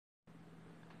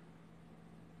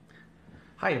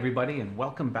Hi everybody, and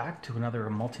welcome back to another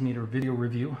multimeter video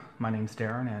review. My name's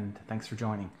Darren and thanks for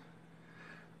joining.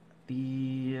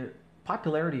 The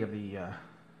popularity of the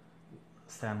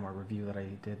SANWA review that I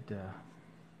did a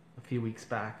few weeks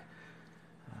back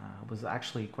was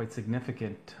actually quite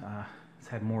significant. It's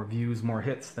had more views, more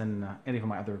hits than any of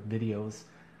my other videos.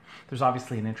 There's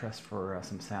obviously an interest for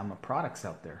some SANWA products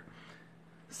out there.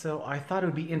 So I thought it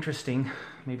would be interesting,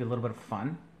 maybe a little bit of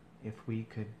fun, if we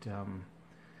could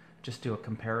just do a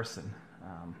comparison.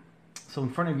 So in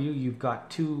front of you, you've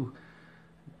got two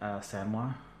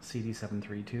SANWA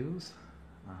CD732s.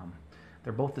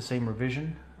 They're both the same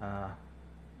revision,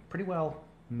 pretty well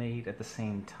made at the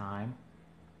same time.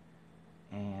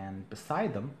 And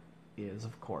beside them is,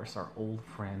 of course, our old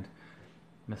friend,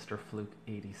 Mr. Fluke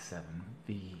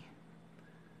 87V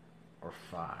or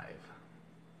 5.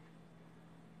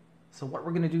 So what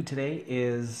we're going to do today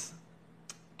is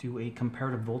do a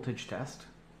comparative voltage test.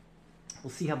 We'll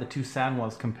see how the two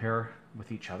SANWAs compare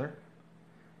with each other,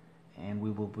 and we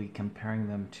will be comparing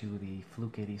them to the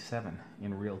Fluke 87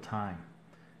 in real time.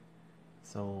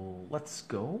 So let's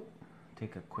go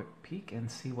take a quick peek and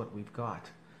see what we've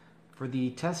got. For the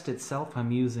test itself,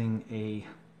 I'm using a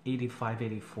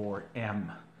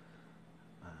 8584M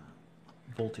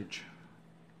voltage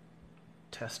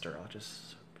tester. I'll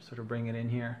just sort of bring it in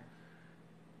here.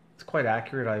 It's quite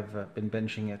accurate. I've been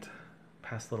benching it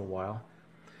past little while.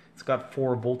 It's got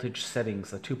 4 voltage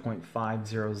settings, a 2.500,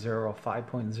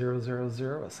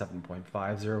 5.000, a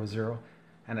 7.500,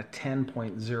 and a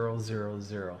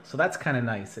 10.000. So that's kind of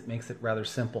nice. It makes it rather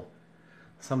simple.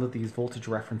 Some of these voltage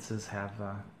references have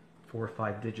 4 or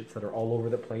 5 digits that are all over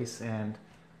the place, and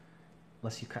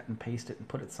unless you cut and paste it and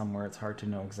put it somewhere, it's hard to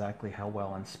know exactly how well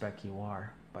on spec you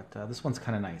are. But this one's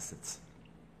kind of nice. It's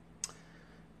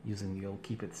using the old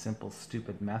keep it simple,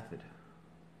 stupid method.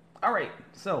 All right,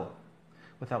 so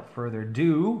without further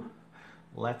ado,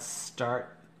 let's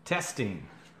start testing.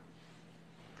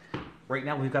 Right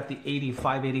now we've got the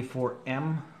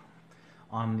 8584M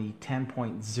on the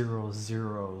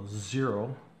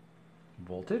 10.000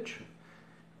 voltage.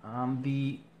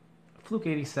 The Fluke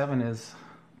 87 is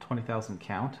 20,000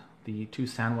 count. The two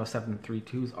SANWA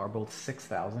 732s are both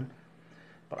 6,000.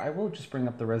 But I will just bring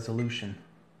up the resolution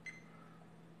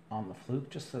on the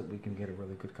Fluke just so that we can get a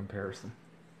really good comparison.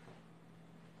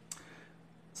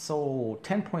 So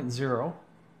 10.0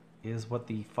 is what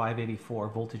the 584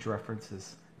 voltage reference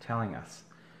is telling us.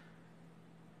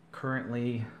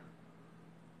 Currently,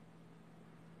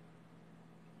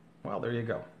 well, there you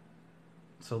go.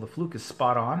 So the Fluke is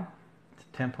spot on,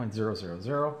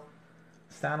 10.000.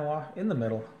 SANWA in the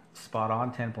middle, spot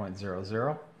on,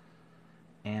 10.00.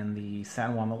 And the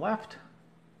SANWA on the left,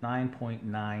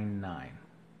 9.99.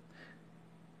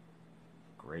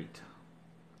 Great.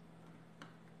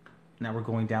 Now we're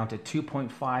going down to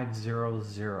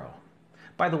 2.500.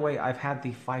 By the way, I've had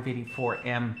the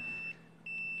 584M.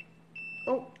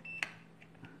 Oh,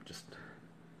 just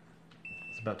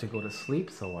was about to go to sleep,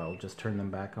 so I'll just turn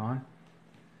them back on.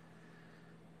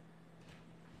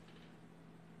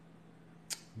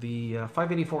 The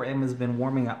 584M has been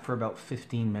warming up for about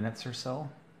 15 minutes or so.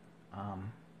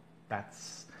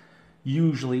 That's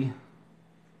usually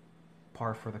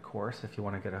par for the course if you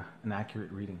want to get an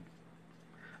accurate reading.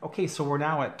 Okay, so we're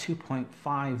now at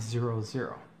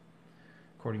 2.500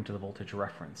 according to the voltage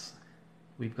reference.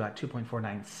 We've got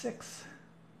 2.496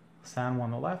 SANWA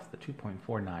on the left, the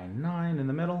 2.499 in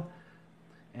the middle,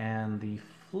 and the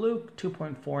Fluke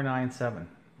 2.497.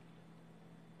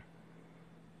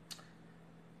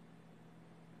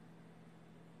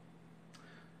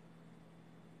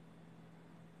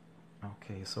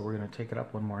 Okay, so we're going to take it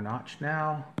up one more notch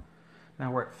now.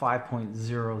 Now we're at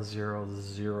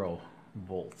 5.000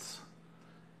 volts.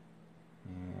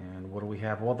 And what do we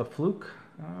have? Well, the Fluke,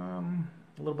 a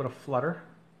little bit of flutter.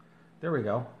 There we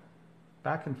go.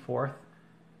 Back and forth.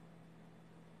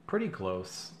 Pretty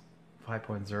close.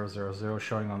 5.000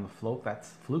 showing on the Fluke.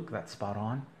 That's spot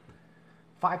on.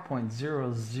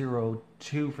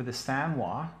 5.002 for the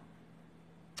SANWA.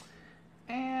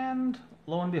 And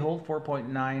lo and behold,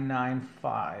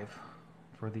 4.995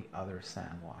 for the other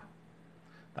SANWA.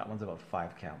 That one's about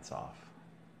 5 counts off.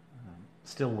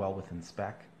 Still well within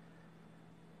spec.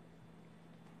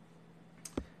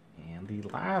 And the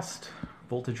last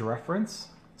voltage reference,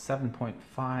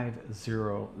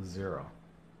 7.500.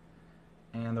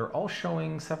 And they're all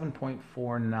showing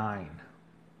 7.49.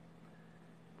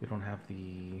 We don't have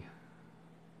the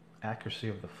accuracy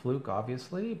of the Fluke,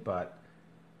 obviously, but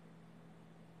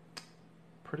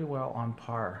pretty well on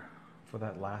par for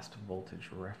that last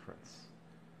voltage reference.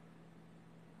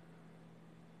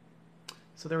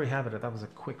 So there we have it. That was a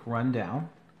quick rundown.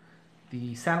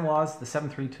 The SANWAs, the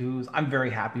 732s, I'm very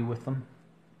happy with them.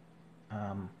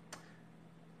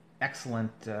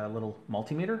 Excellent little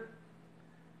multimeter.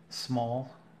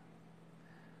 Small,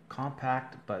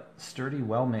 compact, but sturdy,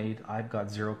 well made. I've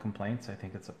got zero complaints. I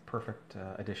think it's a perfect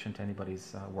addition to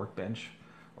anybody's workbench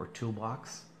or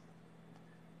toolbox.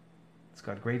 It's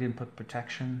got great input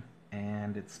protection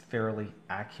and it's fairly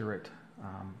accurate.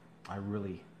 I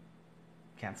really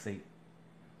can't say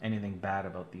anything bad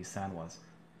about these SANWAs.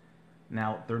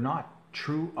 Now, they're not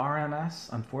true RMS,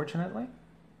 unfortunately,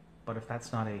 but if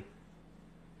that's not a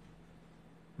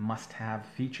must-have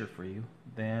feature for you,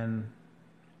 then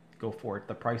go for it.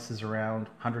 The price is around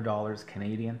 $100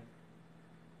 Canadian,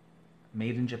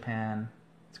 made in Japan.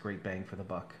 It's a great bang for the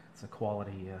buck. It's a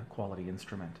quality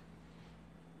instrument.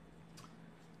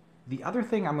 The other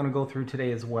thing I'm going to go through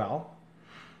today as well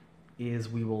is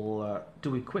we will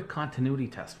do a quick continuity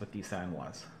test with these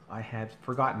SANWAs. I had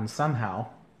forgotten somehow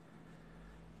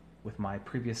with my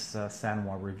previous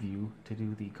SANWA review to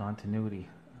do the continuity,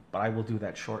 but I will do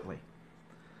that shortly.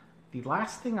 The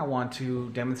last thing I want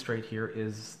to demonstrate here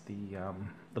is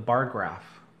the bar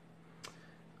graph.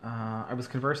 I was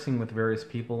conversing with various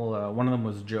people. One of them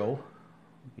was Joe,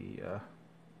 the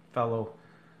fellow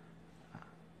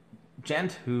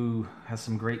gent who has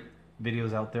some great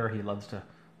videos out there. He loves to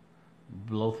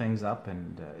blow things up,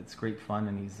 and it's great fun,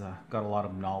 and he's got a lot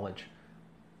of knowledge.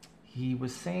 He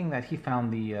was saying that he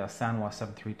found the SANWA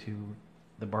 732,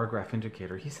 the bar graph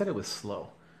indicator, he said it was slow.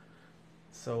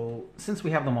 So since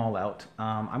we have them all out,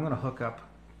 I'm going to hook up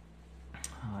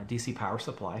a DC power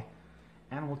supply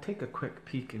and we'll take a quick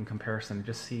peek in comparison and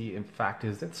just see, in fact,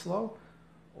 is it slow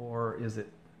or is it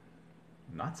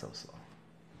not so slow?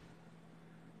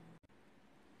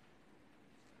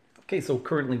 Okay, so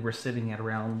currently we're sitting at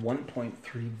around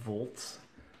 1.3 volts.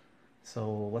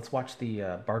 So let's watch the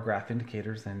bar graph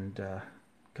indicators and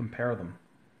compare them.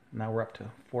 Now we're up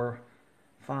to 4,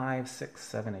 5, 6,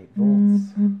 7, 8 volts.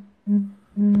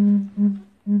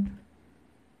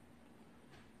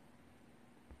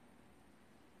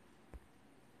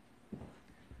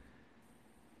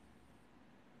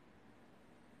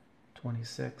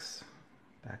 26,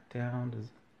 back down,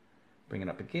 bring it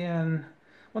up again.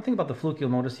 One thing about the Fluke, you'll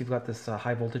notice you've got this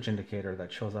high voltage indicator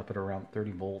that shows up at around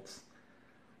 30 volts.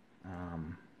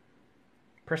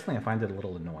 Personally, I find it a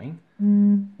little annoying.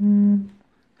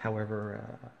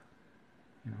 However,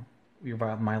 you know, your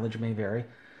mileage may vary.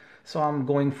 So I'm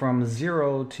going from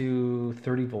 0 to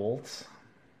 30 volts.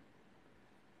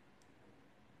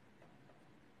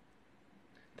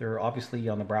 They're obviously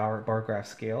on the bar graph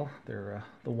scale. The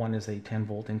one is a 10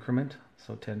 volt increment,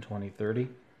 so 10, 20, 30.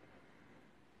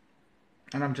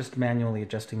 And I'm just manually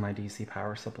adjusting my DC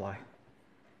power supply.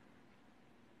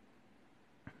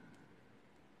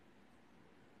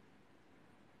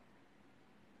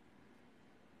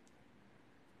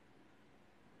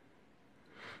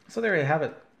 So there you have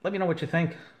it. Let me know what you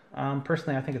think.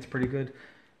 Personally, I think it's pretty good.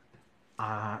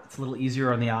 It's a little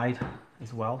easier on the eye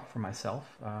as well for myself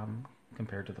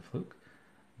compared to the Fluke.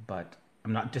 But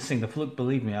I'm not dissing the Fluke,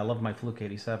 believe me, I love my Fluke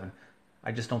 87.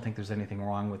 I just don't think there's anything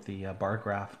wrong with the bar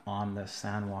graph on the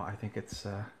SANWA. I think it's,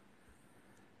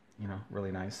 you know,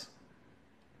 really nice.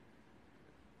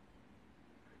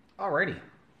 Alrighty.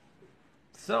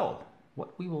 So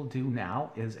what we will do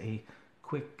now is a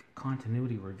quick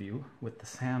continuity review with the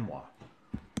SANWA.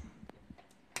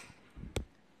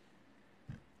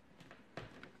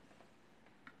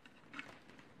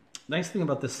 Nice thing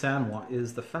about the SANWA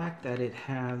is the fact that it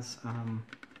has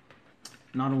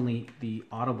not only the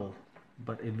audible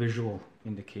but a visual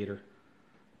indicator.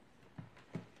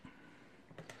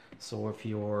 So if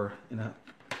you're in a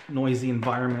noisy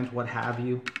environment, what have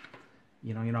you,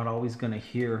 you know, you're not always going to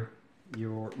hear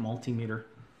your multimeter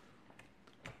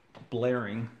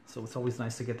blaring, so it's always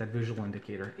nice to get that visual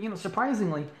indicator. You know,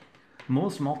 surprisingly,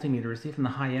 most multimeters, even the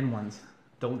high-end ones,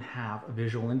 don't have a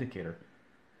visual indicator,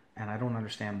 and I don't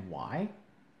understand why.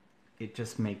 It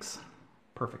just makes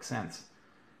perfect sense.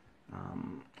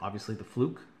 Obviously the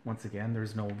Fluke, once again,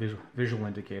 there's no visual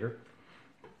indicator.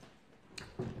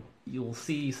 You'll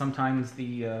see sometimes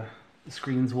the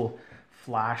screens will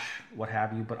flash, what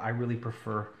have you, but I really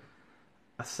prefer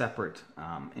a separate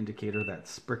indicator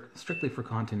that's strictly for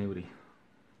continuity.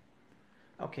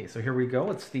 Okay, so here we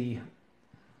go. It's the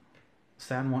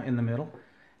SANWA in the middle,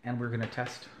 and we're going to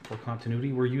test for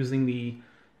continuity. We're using the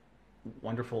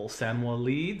wonderful SANWA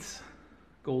leads,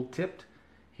 gold tipped.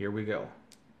 Here we go.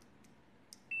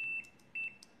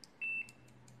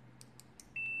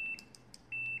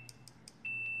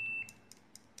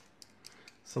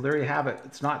 So there you have it.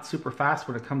 It's not super fast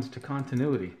when it comes to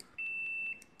continuity.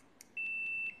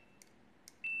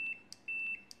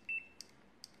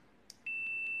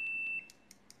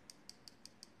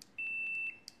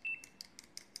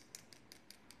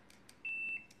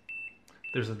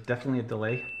 there's definitely a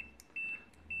delay.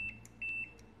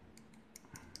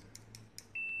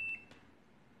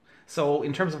 So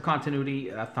in terms of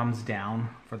continuity, thumbs down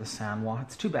for the SANWA.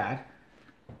 It's too bad.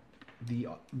 The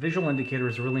visual indicator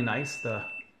is really nice. I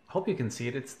hope you can see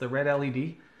it. It's the red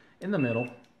LED in the middle.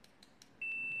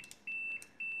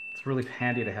 It's really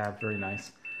handy to have, very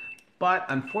nice. But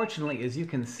unfortunately, as you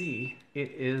can see,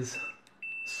 it is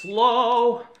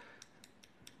slow.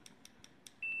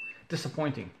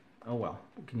 Disappointing. Oh well,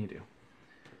 what can you do?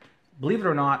 Believe it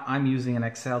or not, I'm using an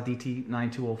XL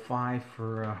DT9205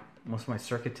 for most of my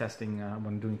circuit testing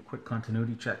when doing quick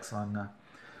continuity checks on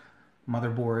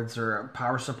motherboards or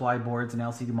power supply boards and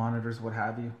LCD monitors, what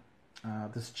have you.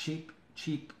 This cheap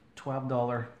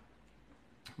 $12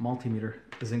 multimeter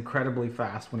is incredibly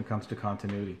fast when it comes to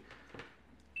continuity.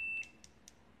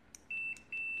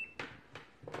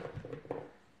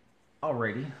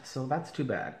 Alrighty, so that's too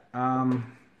bad.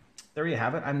 There you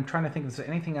have it. I'm trying to think if there's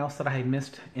anything else that I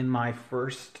missed in my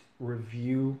first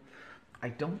review. I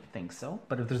don't think so,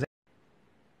 but if there's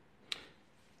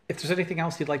anything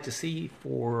else you'd like to see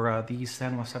for these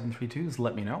SANWA 732s,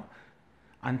 let me know.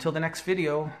 Until the next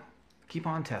video, keep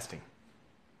on testing.